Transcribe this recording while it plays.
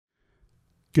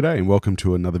G'day and welcome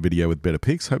to another video with Better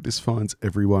Pics. Hope this finds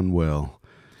everyone well.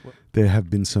 There have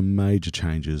been some major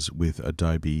changes with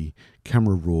Adobe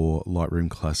Camera Raw, Lightroom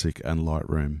Classic and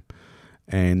Lightroom.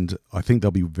 And I think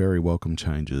they'll be very welcome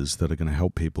changes that are going to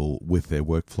help people with their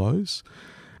workflows.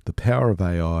 The power of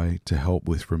AI to help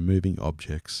with removing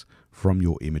objects from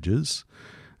your images.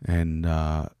 And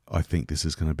I think this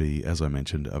is going to be, as I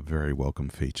mentioned, a very welcome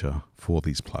feature for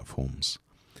these platforms.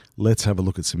 Let's have a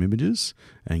look at some images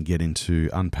and get into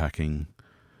unpacking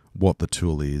what the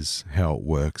tool is, how it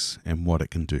works, and what it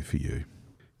can do for you.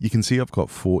 You can see I've got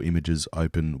 4 images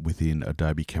open within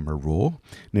Adobe Camera Raw.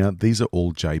 Now, these are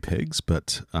all JPEGs,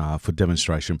 but for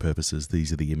demonstration purposes,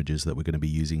 these are the images that we're going to be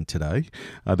using today.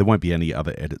 There won't be any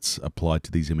other edits applied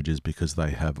to these images because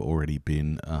they have already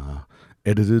been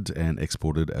edited and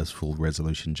exported as full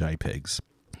resolution JPEGs.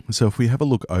 So if we have a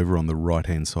look over on the right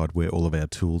hand side where all of our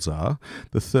tools are,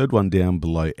 the third one down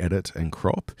below edit and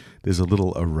crop, there's a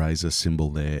little eraser symbol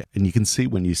there. And you can see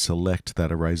when you select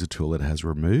that eraser tool, it has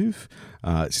remove.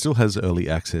 It still has early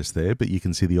access there, but you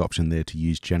can see the option there to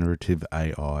use generative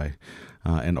AI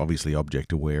and obviously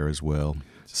object aware as well.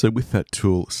 So with that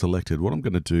tool selected, what I'm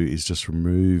going to do is just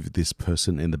remove this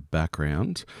person in the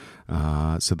background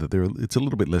so that it's a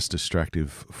little bit less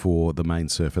distractive for the main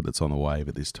surfer that's on the wave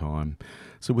at this time.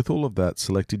 So with all of that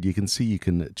selected, you can see you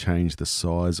can change the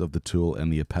size of the tool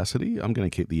and the opacity. I'm going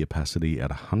to keep the opacity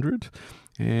at 100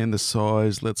 and the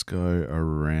size, let's go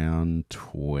around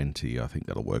 20. I think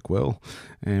that'll work well.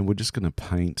 And we're just going to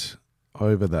paint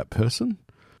over that person.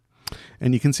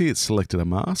 And you can see it's selected a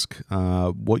mask.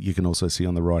 What you can also see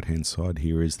on the right hand side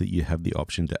here is that you have the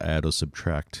option to add or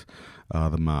subtract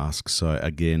the mask. So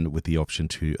again, with the option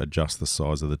to adjust the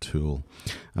size of the tool.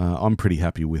 I'm pretty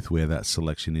happy with where that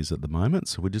selection is at the moment.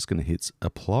 So we're just going to hit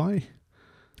apply.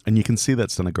 And you can see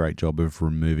that's done a great job of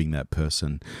removing that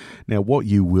person. Now, what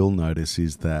you will notice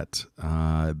is that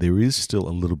there is still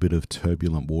a little bit of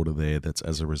turbulent water there that's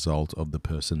as a result of the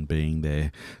person being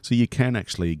there. So you can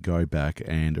actually go back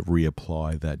and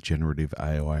reapply that generative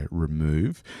AI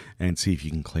remove and see if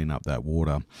you can clean up that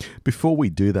water. Before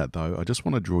we do that though, I just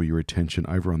want to draw your attention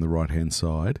over on the right hand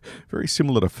side. Very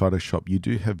similar to Photoshop, you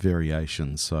do have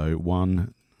variations. So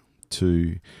 1,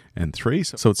 2, and 3.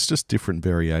 So it's just different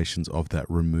variations of that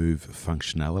remove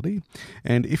functionality.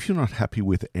 And if you're not happy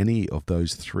with any of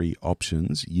those 3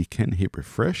 options, you can hit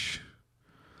refresh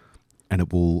and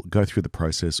it will go through the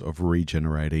process of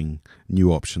regenerating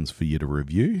new options for you to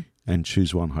review and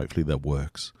choose one hopefully that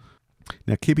works.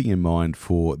 Now, keeping in mind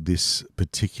for this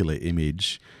particular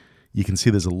image, you can see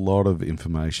there's a lot of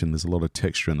information, there's a lot of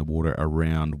texture in the water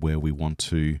around where we want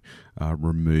to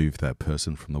remove that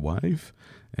person from the wave.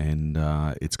 And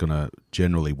it's going to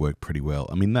generally work pretty well.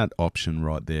 I mean, that option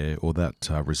right there, or that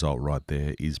result right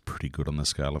there, is pretty good on the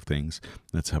scale of things.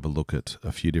 Let's have a look at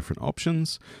a few different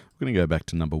options. We're going to go back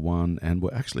to number 1, and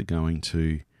we're actually going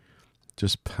to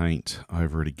just paint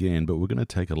over it again, but we're going to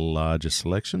take a larger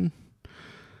selection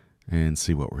and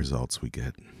see what results we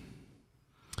get.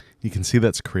 You can see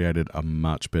that's created a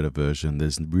much better version.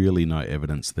 There's really no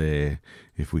evidence there,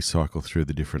 if we cycle through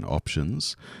the different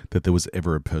options, that there was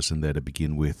ever a person there to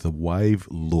begin with. The wave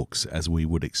looks as we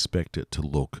would expect it to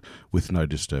look, with no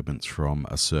disturbance from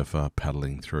a surfer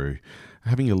paddling through.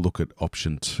 Having a look at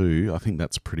option 2, I think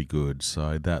that's pretty good.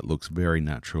 So that looks very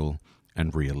natural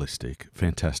and realistic.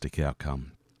 Fantastic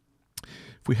outcome.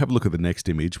 If we have a look at the next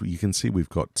image, you can see we've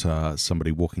got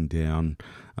somebody walking down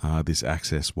this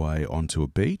access way onto a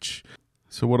beach.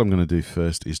 So what I'm going to do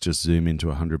first is just zoom into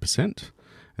 100%,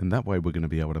 and that way we're going to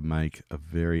be able to make a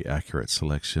very accurate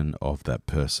selection of that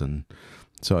person.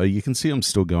 So you can see I'm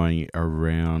still going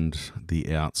around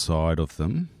the outside of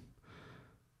them,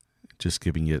 just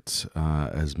giving it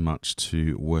as much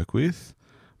to work with,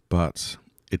 but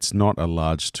it's not a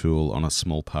large tool on a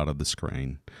small part of the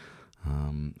screen.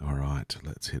 All right,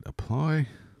 let's hit apply.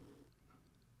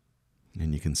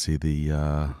 And you can see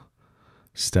the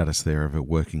status there of it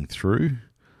working through,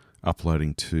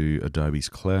 uploading to Adobe's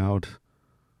cloud,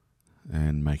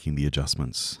 and making the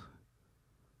adjustments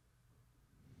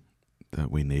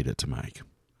that we need it to make.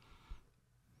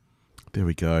 There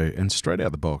we go. And straight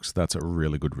out the box, that's a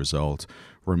really good result.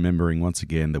 Remembering once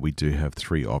again that we do have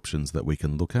 3 options that we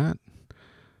can look at,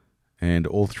 and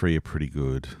all 3 are pretty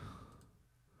good.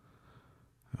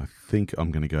 I think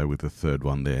I'm going to go with the third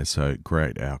one there, so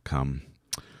great outcome.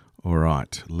 All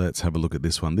right, let's have a look at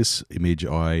this one. This image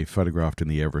I photographed in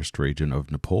the Everest region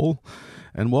of Nepal,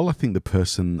 and while I think the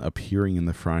person appearing in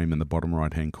the frame in the bottom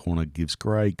right-hand corner gives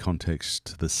great context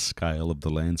to the scale of the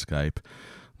landscape,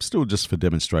 I'm still, just for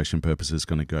demonstration purposes,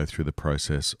 going to go through the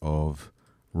process of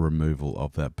removal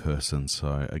of that person.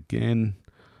 So again,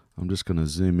 I'm just going to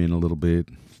zoom in a little bit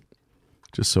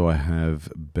just so I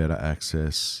have better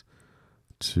access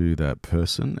to that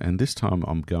person. And this time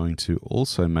I'm going to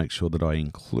also make sure that I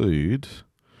include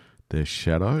their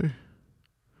shadow,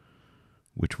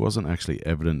 which wasn't actually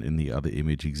evident in the other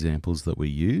image examples that we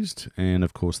used. And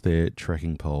of course their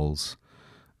tracking poles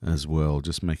as well,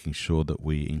 just making sure that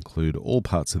we include all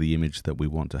parts of the image that we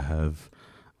want to have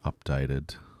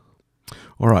updated.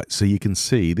 All right, so you can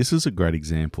see this is a great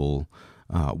example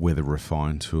where the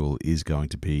refine tool is going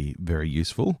to be very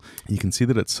useful. You can see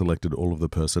that it's selected all of the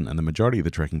person and the majority of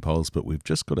the tracking poles, but we've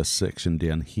just got a section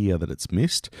down here that it's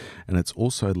missed, and it's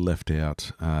also left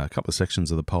out a couple of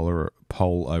sections of the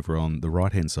pole over on the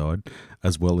right hand side,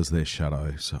 as well as their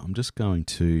shadow. So I'm just going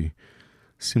to,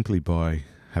 simply by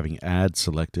having add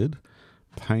selected,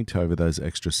 paint over those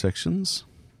extra sections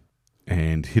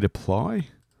and hit apply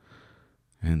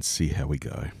and see how we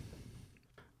go.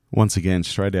 Once again,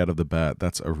 straight out of the bat,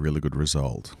 that's a really good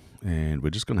result. And we're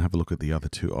just going to have a look at the other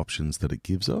two options that it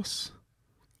gives us.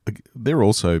 They're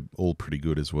also all pretty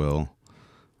good as well.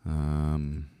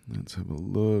 Let's have a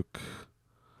look.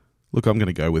 Look, I'm going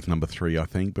to go with number 3, I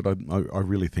think, but I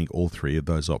really think all 3 of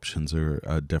those options are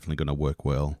definitely going to work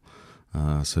well.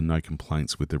 So no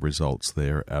complaints with the results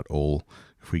there at all.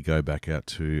 If we go back out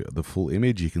to the full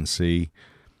image, you can see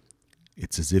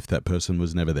it's as if that person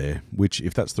was never there, which,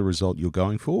 if that's the result you're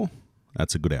going for,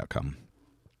 that's a good outcome.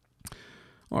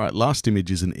 All right, last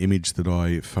image is an image that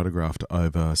I photographed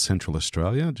over Central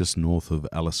Australia, just north of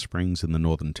Alice Springs in the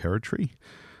Northern Territory.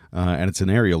 And it's an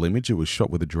aerial image. It was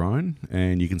shot with a drone,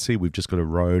 and you can see we've just got a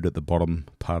road at the bottom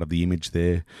part of the image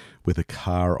there with a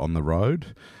car on the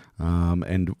road.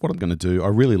 And what I'm going to do, I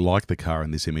really like the car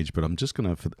in this image, but I'm just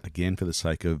going to, again, for the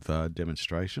sake of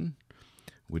demonstration,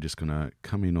 we're just going to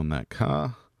come in on that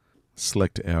car,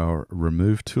 select our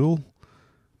remove tool,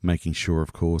 making sure,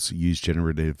 of course, use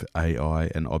generative AI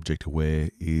and object aware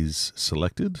is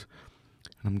selected.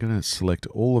 And I'm going to select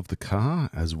all of the car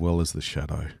as well as the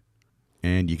shadow.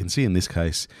 And you can see in this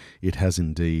case, it has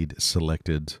indeed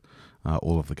selected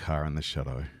all of the car and the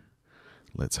shadow.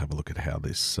 Let's have a look at how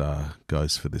this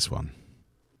goes for this one.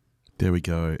 There we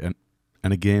go.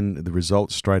 And again, the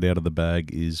result straight out of the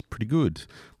bag is pretty good.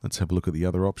 Let's have a look at the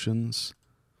other options.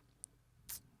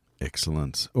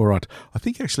 Excellent. All right. I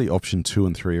think actually option 2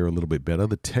 and 3 are a little bit better.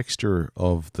 The texture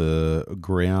of the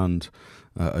ground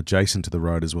adjacent to the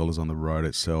road as well as on the road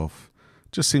itself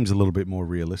just seems a little bit more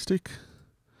realistic.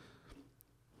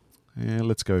 Yeah,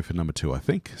 let's go for number 2, I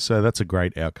think. So that's a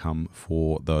great outcome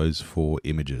for those 4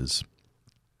 images.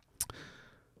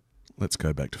 Let's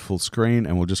go back to full screen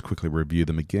and we'll just quickly review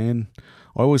them again.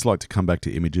 I always like to come back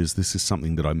to images. This is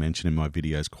something that I mention in my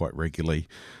videos quite regularly,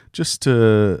 just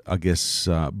to, I guess,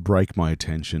 break my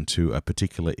attention to a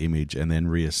particular image and then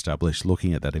re-establish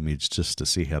looking at that image just to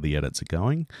see how the edits are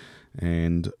going.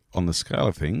 And on the scale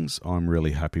of things, I'm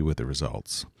really happy with the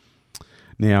results.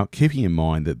 Now, keeping in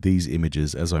mind that these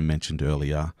images, as I mentioned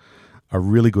earlier, are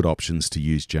really good options to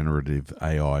use generative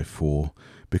AI for,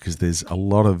 because there's a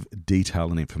lot of detail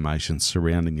and information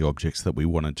surrounding the objects that we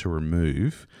wanted to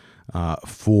remove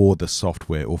for the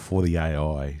software or for the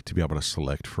AI to be able to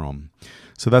select from.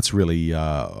 So that's really,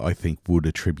 I think, would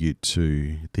attribute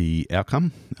to the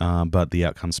outcome, but the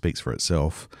outcome speaks for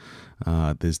itself.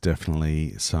 There's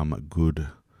definitely some good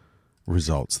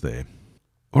results there.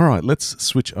 All right, let's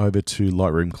switch over to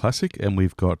Lightroom Classic, and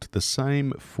we've got the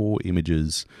same 4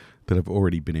 images that have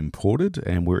already been imported,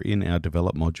 and we're in our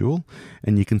develop module.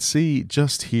 And you can see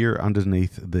just here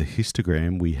underneath the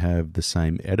histogram, we have the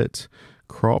same edit,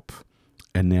 crop,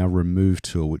 and now remove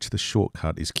tool, which the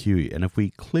shortcut is Q. And if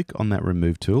we click on that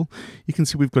remove tool, you can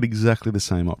see we've got exactly the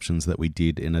same options that we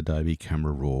did in Adobe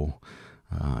Camera Raw.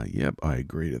 Yep, I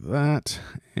agree to that.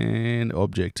 And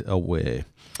object aware.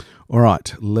 All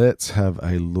right, let's have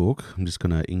a look. I'm just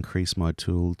going to increase my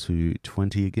tool to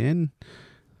 20 again.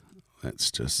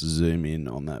 Let's just zoom in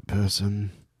on that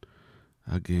person.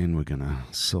 Again, we're going to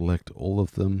select all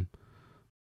of them.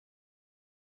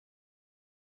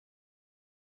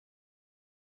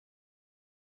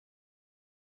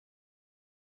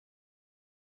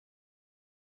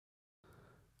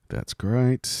 That's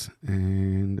great.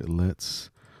 And let's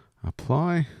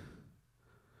apply.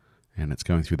 And it's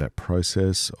going through that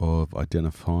process of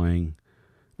identifying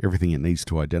everything it needs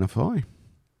to identify.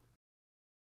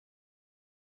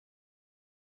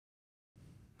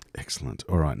 Excellent.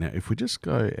 All right, now if we just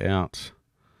go out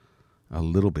a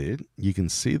little bit, you can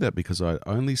see that because I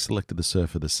only selected the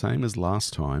surfer the same as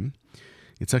last time,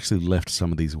 it's actually left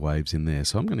some of these waves in there.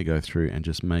 So I'm going to go through and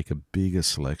just make a bigger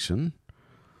selection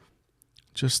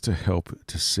just to help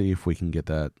to see if we can get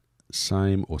that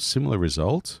same or similar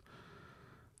result,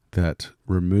 that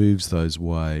removes those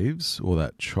waves or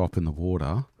that chop in the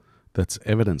water, that's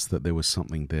evidence that there was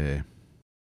something there.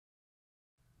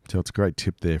 So it's a great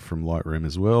tip there from Lightroom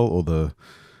as well, or the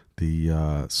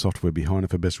software behind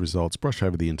it for best results. Brush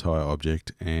over the entire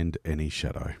object and any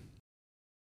shadow.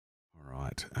 All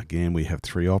right, again, we have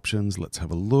 3 options. Let's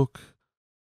have a look.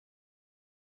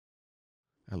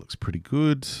 That looks pretty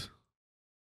good.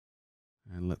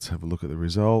 And let's have a look at the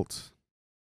result.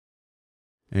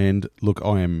 And look,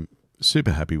 I am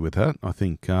super happy with that. I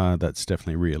think that's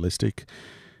definitely realistic.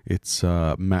 It's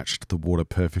matched the water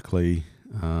perfectly.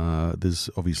 There's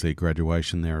obviously a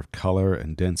graduation there of color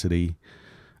and density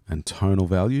and tonal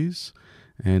values.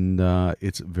 And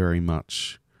it's very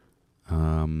much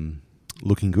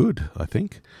looking good, I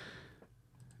think.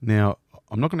 Now,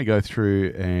 I'm not going to go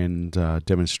through and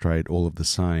demonstrate all of the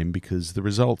same, because the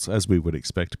results, as we would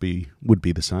expect, would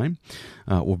be the same,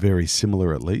 or very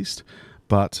similar at least.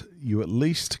 But you at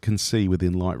least can see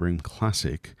within Lightroom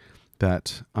Classic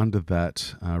that under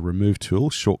that Remove tool,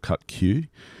 Shortcut Q,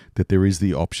 that there is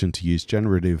the option to use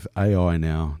generative AI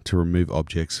now to remove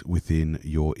objects within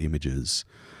your images.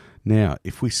 Now,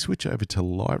 if we switch over to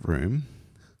Lightroom,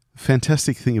 the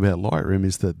fantastic thing about Lightroom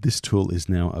is that this tool is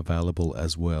now available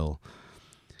as well.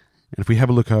 And if we have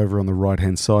a look over on the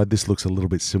right-hand side, this looks a little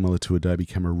bit similar to Adobe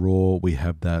Camera Raw. We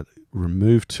have that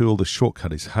Remove tool, the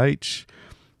shortcut is H,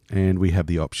 and we have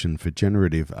the option for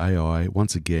generative AI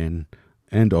once again,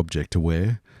 and object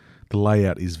aware. The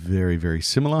layout is very, very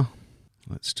similar.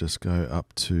 Let's just go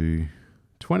up to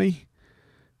 20,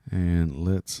 and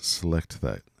let's select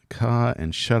that car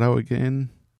and shadow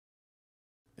again.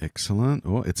 Excellent.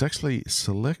 Oh, it's actually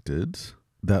selected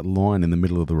that line in the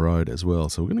middle of the road as well.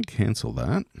 So we're going to cancel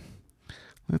that.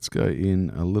 Let's go in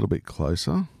a little bit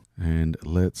closer, and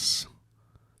let's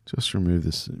just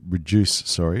reduce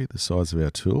the size of our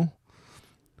tool,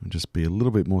 and just be a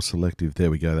little bit more selective. There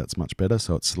we go, that's much better.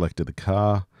 So it's selected the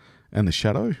car and the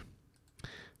shadow,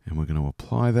 and we're going to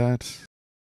apply that.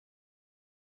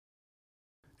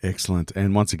 Excellent.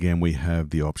 And once again, we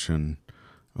have the option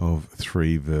of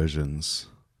 3 versions.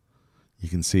 You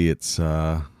can see it's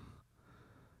done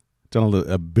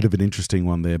a bit of an interesting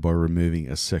one there by removing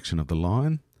a section of the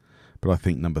line, but I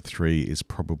think number 3 is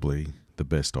probably the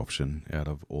best option out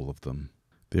of all of them.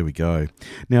 There we go.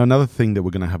 Now, another thing that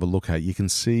we're going to have a look at, you can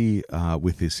see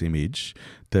with this image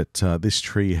that this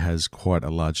tree has quite a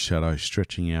large shadow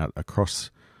stretching out across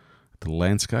the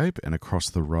landscape and across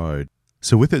the road.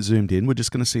 So with it zoomed in, we're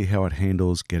just going to see how it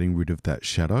handles getting rid of that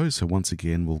shadow. So once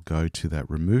again, we'll go to that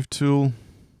Remove tool.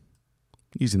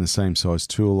 Using the same size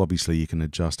tool, obviously you can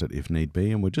adjust it if need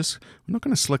be. And we're not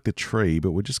going to select the tree,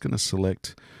 but we're just going to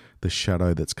select the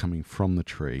shadow that's coming from the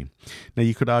tree. Now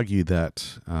you could argue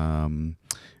that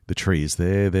the tree is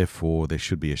there, therefore there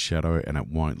should be a shadow and it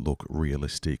won't look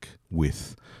realistic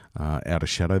without a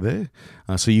shadow there.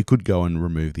 So you could go and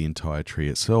remove the entire tree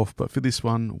itself, but for this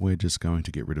one, we're just going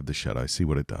to get rid of the shadow, see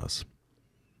what it does.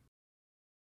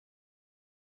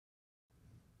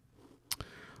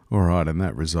 All right, and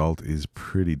that result is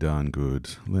pretty darn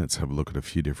good. Let's have a look at a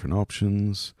few different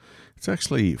options. It's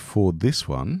actually, for this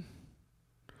one,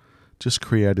 just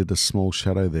created a small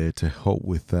shadow there to help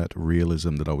with that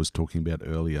realism that I was talking about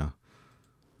earlier.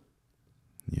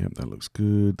 Yep, that looks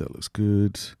good, that looks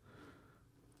good.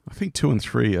 I think 2 and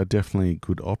 3 are definitely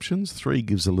good options. 3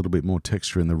 gives a little bit more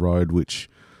texture in the road, which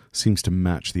seems to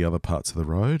match the other parts of the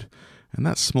road. And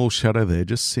that small shadow there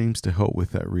just seems to help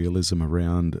with that realism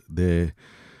around there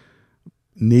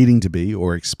needing to be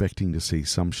or expecting to see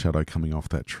some shadow coming off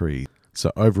that tree.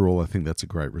 So overall, I think that's a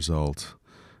great result,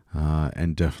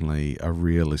 and definitely a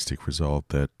realistic result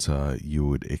that you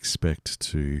would expect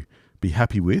to be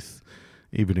happy with,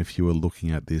 even if you were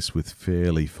looking at this with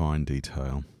fairly fine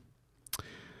detail.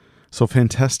 So a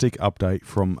fantastic update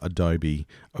from Adobe,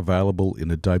 available in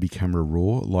Adobe Camera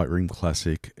Raw, Lightroom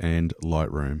Classic, and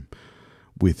Lightroom,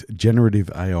 with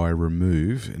generative AI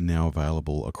remove now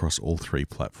available across all 3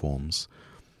 platforms.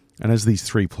 And as these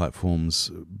 3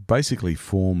 platforms basically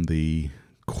form the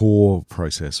core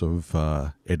process of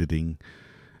editing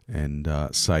and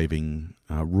saving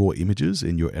raw images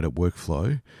in your edit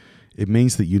workflow, it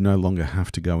means that you no longer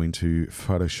have to go into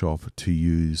Photoshop to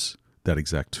use that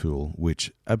exact tool,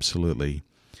 which absolutely,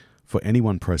 for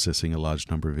anyone processing a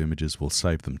large number of images, will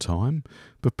save them time,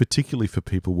 but particularly for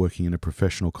people working in a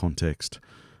professional context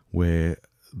where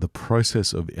the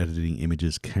process of editing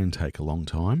images can take a long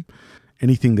time.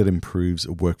 Anything that improves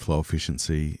workflow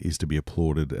efficiency is to be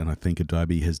applauded, and I think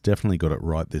Adobe has definitely got it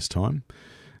right this time,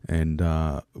 and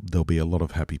there'll be a lot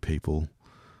of happy people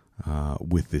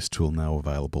with this tool now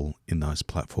available in those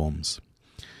platforms.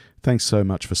 Thanks so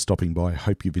much for stopping by.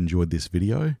 Hope you've enjoyed this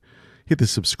video. Hit the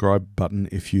subscribe button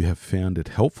if you have found it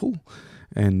helpful.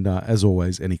 And as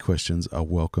always, any questions are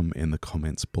welcome in the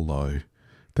comments below.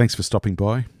 Thanks for stopping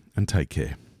by and take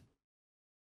care.